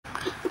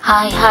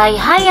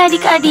Hai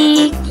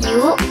adik-adik,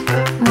 yuk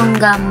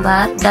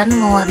menggambar dan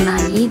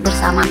mewarnai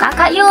bersama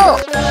kakak yuk.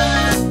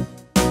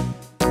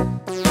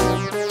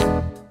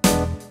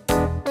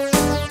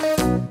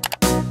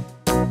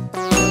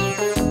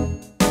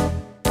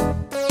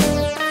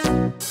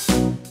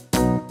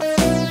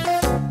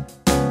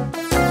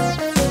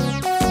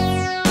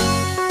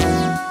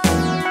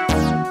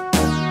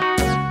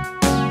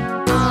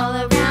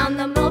 All around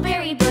the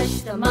mulberry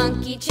bush, the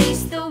monkey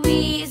chased the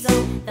weasel.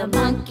 The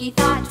monkey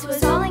thought it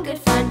was all in good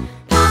fun.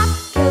 Pop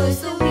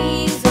goes the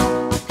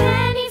weasel, a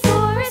penny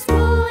for a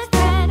spool of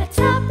thread, a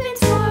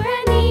tuppence for a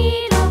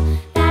needle.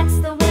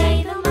 That's the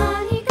way the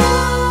money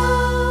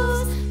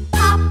goes.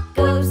 Pop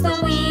goes the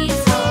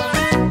weasel.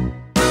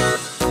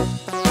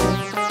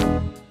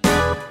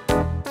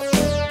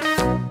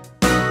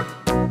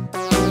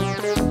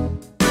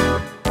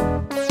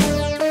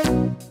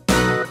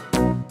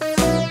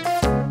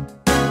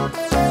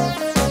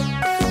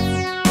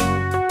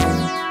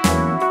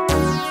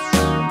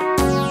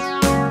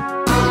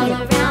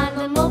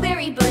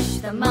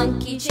 The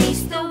monkey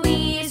chased the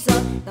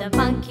weasel. The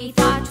monkey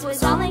thought it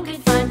was all in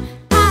good fun.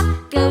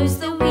 Pop goes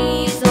the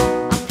weasel,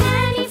 a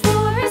penny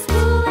for a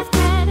spool of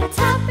thread, a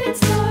tuppence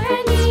for a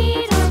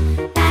needle.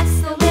 That's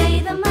the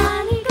way the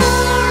money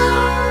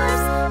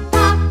goes.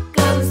 Pop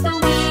goes the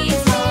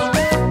weasel.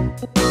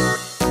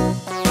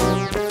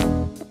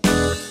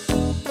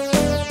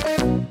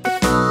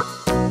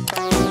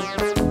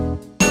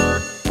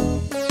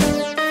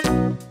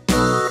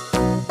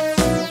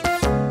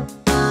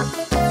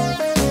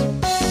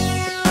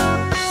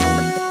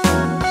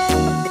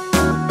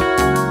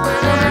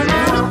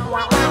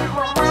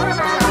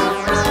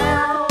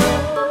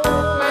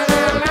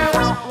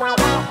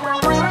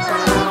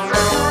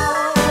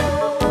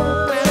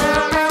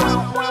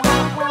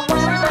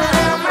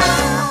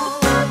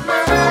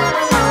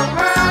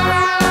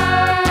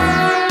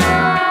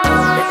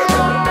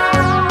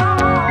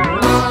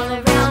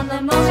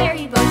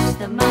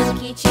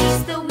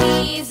 Chased the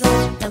weasel.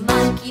 The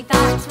monkey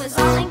thought it was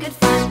all in good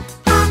fun.